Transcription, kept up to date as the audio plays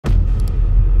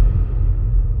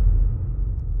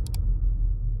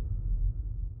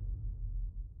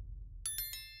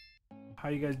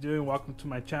you guys doing? Welcome to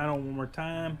my channel one more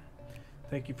time.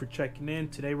 Thank you for checking in.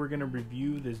 Today we're going to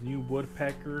review this new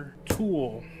woodpecker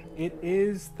tool. It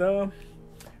is the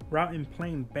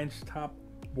Rout-N-Plane benchtop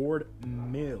board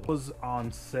mill. It was on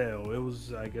sale. It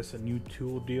was, I guess, a new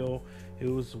tool deal. It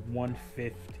was $150.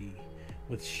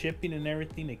 With shipping and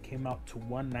everything, it came out to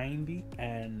 $190,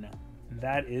 and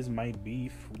that is my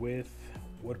beef with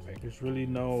woodpecker. There's really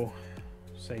no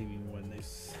saving when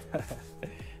this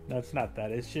no, it's not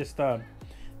that. It's just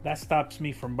that stops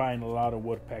me from buying a lot of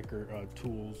woodpecker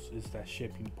tools, is that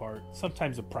shipping part.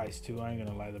 Sometimes the price too. I ain't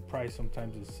gonna lie, the price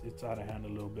sometimes it's out of hand a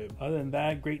little bit. Other than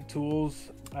that, great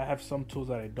tools. I have some tools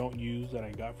that I don't use that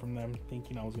I got from them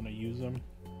thinking I was gonna use them.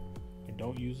 I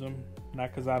don't use them,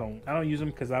 not because I don't use them,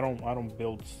 because I don't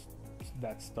build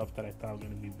that stuff that I thought I was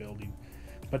gonna be building.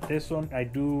 But this one I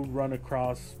do run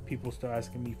across people still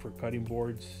asking me for cutting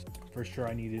boards. For sure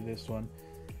I needed this one.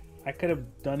 I could have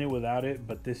done it without it,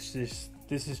 but this is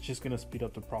just gonna speed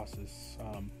up the process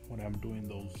when I'm doing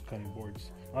those cutting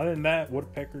boards. Other than that,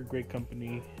 Woodpecker, great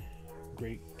company,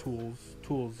 great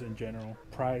tools in general.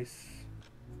 Price,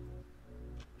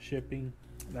 shipping,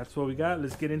 that's what we got.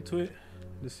 Let's get into it.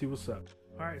 Let's see what's up.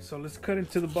 All right, so let's cut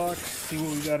into the box, see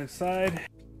what we got inside,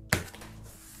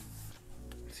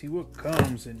 see what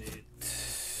comes in it.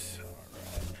 All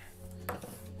right,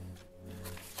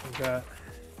 so we got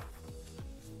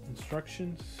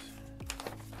instructions.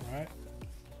 All right.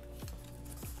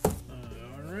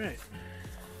 All right.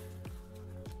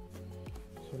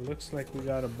 So it looks like we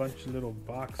got a bunch of little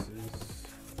boxes.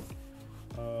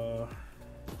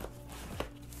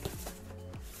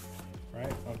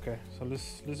 Right. Okay. So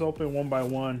let's open one by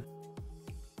one.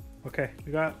 Okay,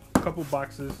 we got a couple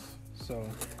boxes. So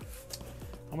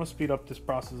I'm gonna speed up this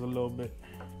process a little bit.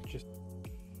 Just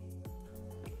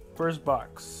first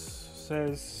box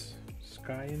says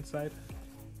Sky inside,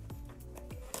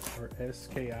 or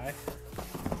SKI.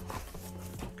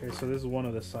 Okay, so this is one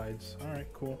of the sides. All right,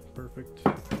 cool, perfect.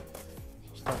 So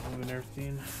start moving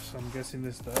everything. So I'm guessing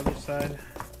this is the other side.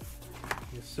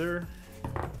 Yes, sir.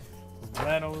 Move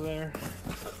that over there.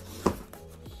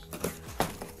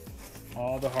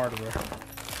 All the hardware.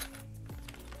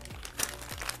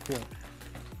 Cool.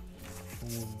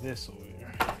 We'll move this over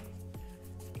here.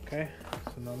 Okay,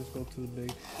 so now let's go to the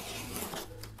big.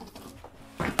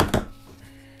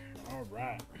 All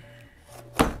right.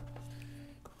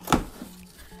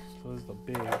 So this is the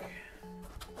big.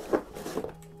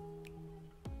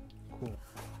 Cool.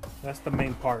 That's the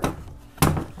main part.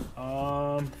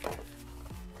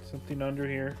 Something under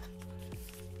here.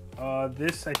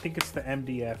 This, I think it's the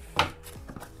MDF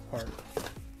part.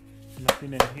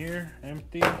 Nothing in here.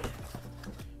 Empty.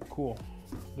 Cool.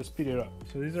 Let's speed it up.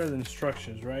 So these are the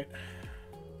instructions, right?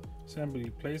 Assembly.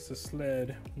 Place the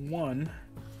sled 1.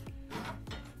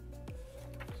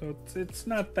 So it's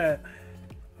not that,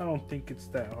 I don't think it's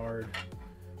that hard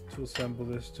to assemble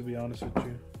this, to be honest with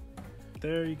you.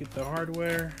 There you get the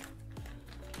hardware.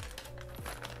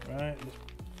 Right, let's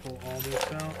pull all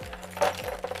this out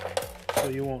so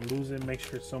you won't lose it. Make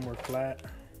sure it's somewhere flat.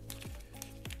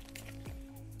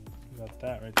 You got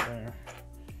that right there.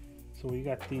 So we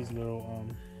got these little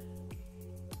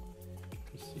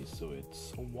let's see, so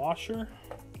it's a washer.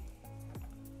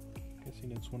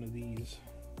 Guessing it's one of these.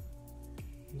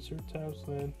 Insert tab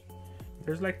sled.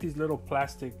 There's like these little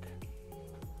plastic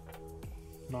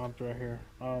knobs right here.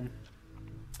 I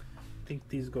think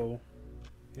these go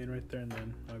in right there, and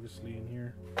then obviously in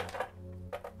here. So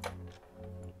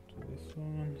this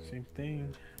one, same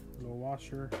thing. Little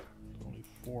washer. There's only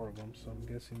 4 of them, so I'm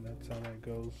guessing that's how that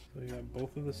goes. So you got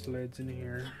both of the sleds in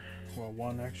here. Well,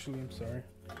 one actually. I'm sorry.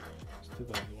 Let's do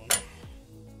the other one.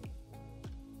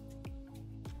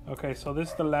 Okay, so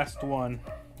this is the last one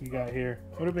you got here.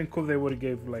 Would have been cool if they would have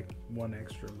gave like one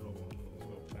extra little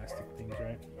plastic things,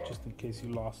 right? Just in case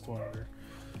you lost one. Or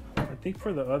I think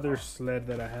for the other sled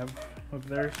that I have of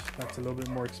theirs, that's a little bit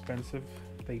more expensive.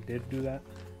 They did do that,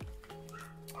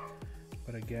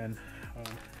 but again,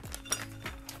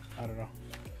 I don't know.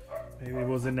 Maybe it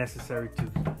wasn't necessary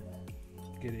to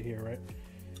get it here, right?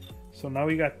 So now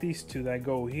we got these two that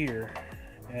go here,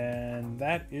 and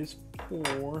that is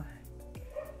for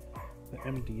the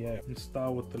MDF.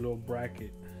 Install with the little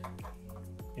bracket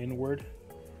inward,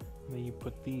 and then you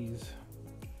put these.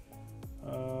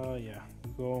 Yeah,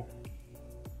 you go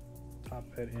top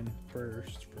head in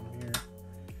first from here,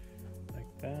 like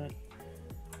that,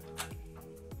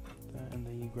 and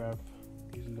then you grab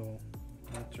these little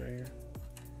nuts right here,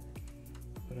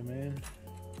 put them in.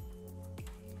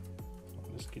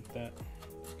 Let's get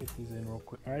these in real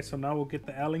quick. All right, so now we'll get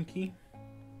the Allen key,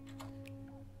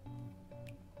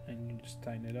 and you just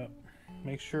tighten it up.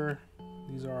 Make sure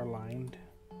these are aligned,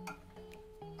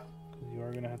 because you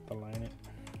are gonna have to line it.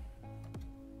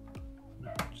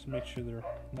 Just make sure they're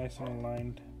nice and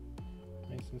aligned,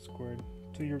 nice and squared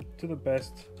to the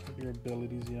best of your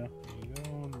abilities. Yeah, there you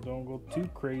go. Don't go too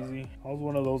crazy. I was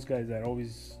one of those guys that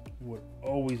would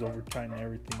always over tighten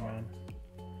everything, man.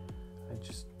 I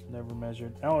just never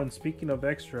measured. Oh, and speaking of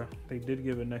extra, they did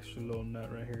give an extra little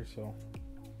nut right here, so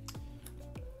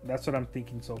that's what I'm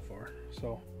thinking so far.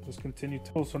 So just continue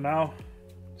to. So now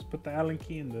let's put the Allen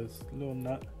key in this little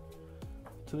nut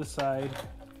to the side.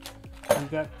 We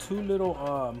got two little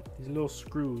these little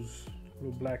screws,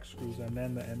 little black screws, and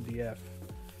then the MDF,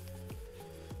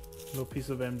 little piece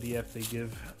of MDF they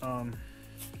give. From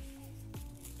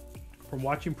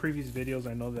watching previous videos,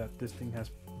 I know that this thing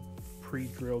has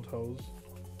pre-drilled hose.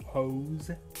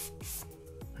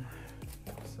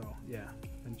 So yeah,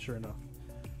 and sure enough,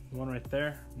 one right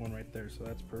there, so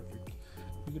that's perfect.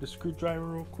 We get a screwdriver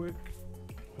real quick,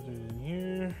 put it in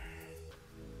here,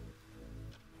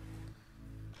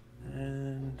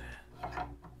 and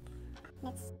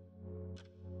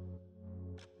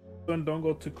don't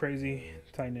go too crazy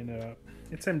tightening it up.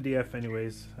 It's MDF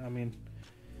anyways. I mean,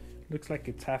 looks like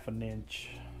it's ½ an inch,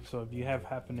 so if you have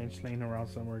 ½ an inch laying around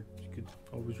somewhere, you could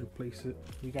always replace it.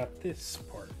 We got this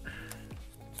part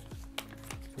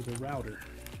for the router,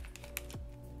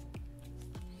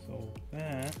 so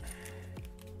that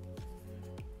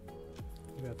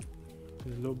we got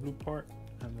this little blue part,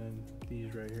 and then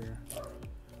these right here.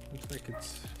 Looks like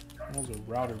it's almost a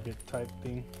router bit type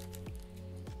thing.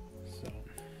 So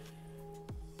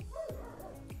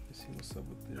let's see what's up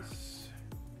with this.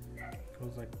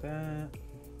 Goes like that.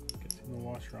 Gets in the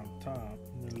washer on top,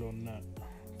 and then a little nut.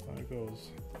 That's how it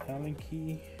goes. Allen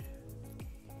key.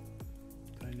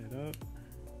 Tighten it up.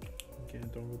 Again,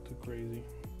 don't go too crazy.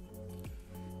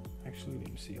 Actually, let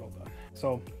me see. Hold on.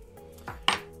 So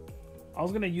I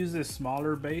was gonna use this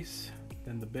smaller base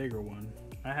than the bigger one.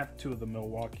 I have two of the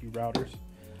Milwaukee routers.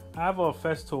 I have a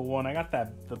Festool one. I got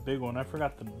the big one. I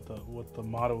forgot what the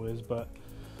model is, but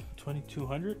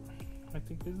 2200. I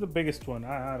think this is the biggest one.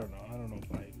 I don't know. I don't know if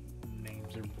my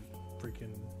names are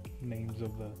freaking names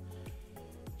of the.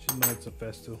 Just know it's a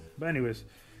Festool. But anyways,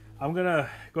 I'm gonna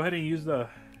go ahead and use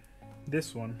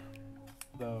this one,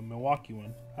 the Milwaukee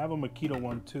one. I have a Makita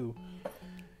one too.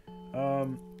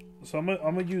 So I'm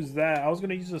gonna use that. I was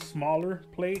gonna use a smaller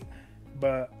plate,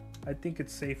 but I think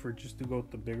it's safer just to go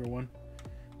with the bigger one.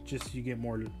 Just so you get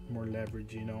more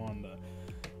leverage, you know, on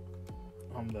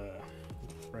the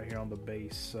right here on the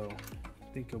base. So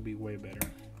I think it'll be way better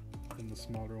than the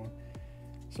smaller one.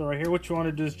 So right here, what you want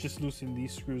to do is just loosen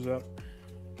these screws up.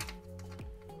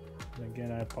 And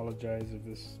again, I apologize if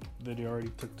this video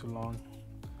already took too long,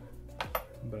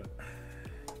 but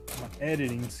my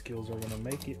editing skills are gonna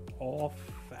make it all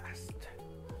fast.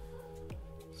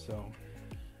 So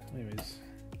anyways,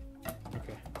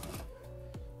 okay,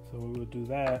 so we will do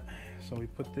that. So we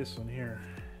put this one here,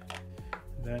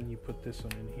 then you put this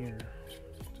one in here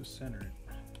to center it,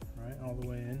 right, all the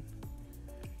way in.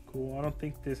 Cool. I don't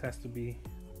think this has to be,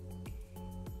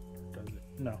 does it?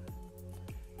 No,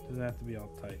 it doesn't have to be all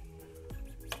tight,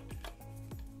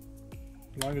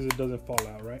 as long as it doesn't fall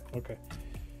out, right? Okay,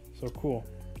 so cool.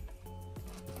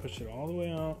 Push it all the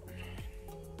way out,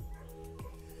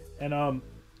 and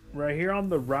right here on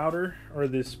the router, or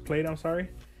this plate, I'm sorry,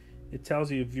 it tells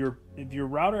you if your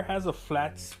router has a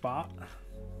flat spot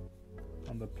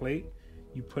on the plate,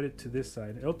 you put it to this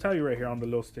side. It'll tell you right here on the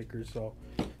little stickers, so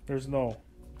there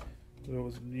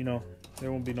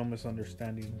won't be no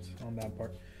misunderstandings on that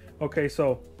part. Okay,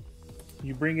 so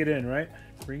you bring it in, right?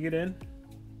 Bring it in,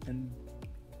 and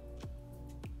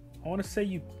I want to say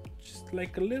you just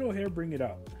like a little hair bring it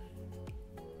out.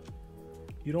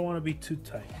 You don't want to be too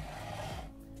tight,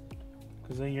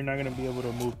 because then you're not going to be able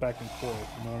to move back and forth,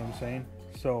 you know what I'm saying?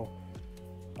 So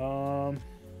or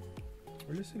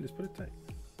let's put it tight.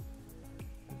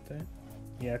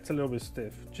 Yeah, it's a little bit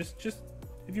stiff. Just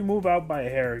if you move out by a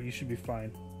hair, you should be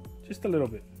fine. Just a little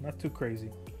bit, not too crazy.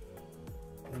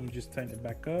 And you just tighten it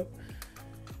back up.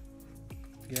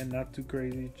 Again, not too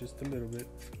crazy, just a little bit.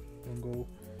 Don't go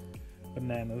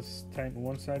bananas. Tighten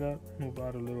one side up, move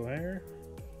out a little hair.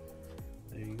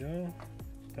 There you go.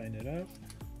 Tighten it up.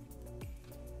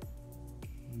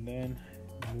 And then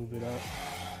move it up.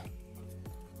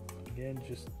 Again,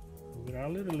 just move it out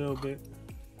a little bit.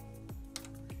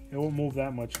 It won't move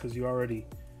that much because you already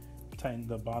tightened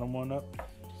the bottom one up,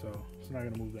 so it's not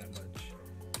gonna move that much.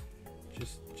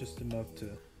 Just enough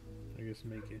to, I guess,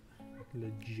 make it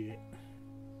legit.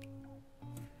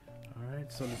 All right,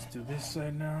 so let's do this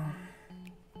side now.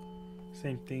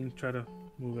 Same thing. Try to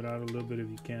move it out a little bit if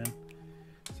you can.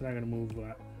 It's not gonna move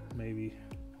maybe.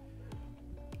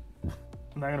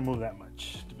 I'm not gonna move that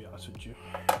much, to be honest with you.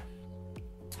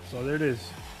 So there it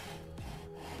is.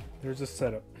 There's a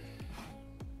setup.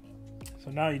 So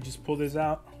now you just pull this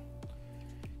out.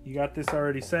 You got this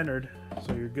already centered,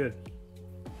 so you're good.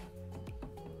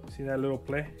 See that little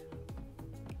play?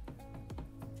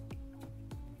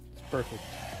 It's perfect.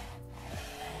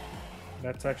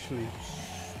 That's actually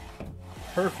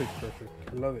perfect.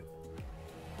 I love it.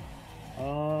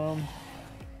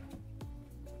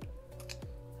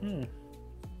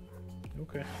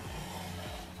 Okay.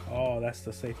 Oh, that's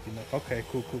the safety net. Okay,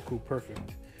 cool,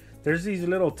 perfect. There's these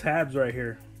little tabs right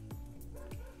here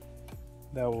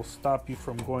that will stop you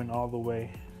from going all the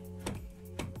way.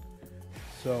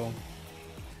 So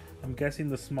I'm guessing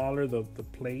the smaller the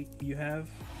plate you have,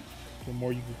 the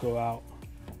more you could go out,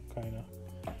 kind of,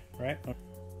 right?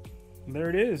 There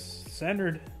it is,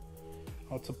 centered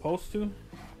how it's supposed to.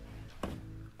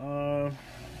 Go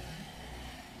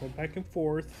back and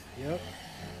forth. Yep.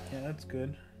 Yeah, that's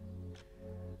good.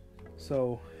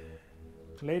 So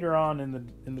later on in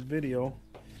the video,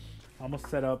 I'm gonna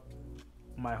set up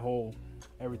my whole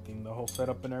everything, the whole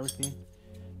setup and everything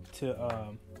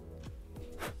to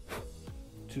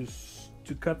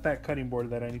cut that cutting board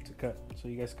that I need to cut, so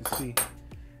you guys can see,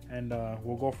 and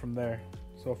we'll go from there.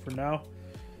 So for now,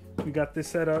 we got this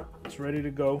set up, it's ready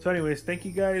to go. So anyways, thank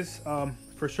you guys.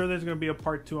 For sure there's gonna be a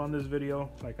part 2 on this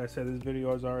video. Like I said, this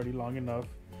video is already long enough.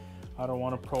 I don't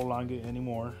want to prolong it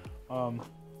anymore.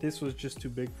 This was just too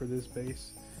big for this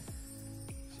base,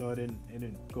 so it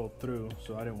didn't go through,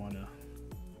 so I didn't want to.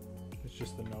 It's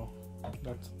just a no.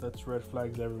 That's red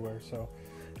flags everywhere. So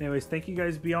anyways, thank you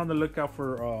guys. Be on the lookout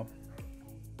for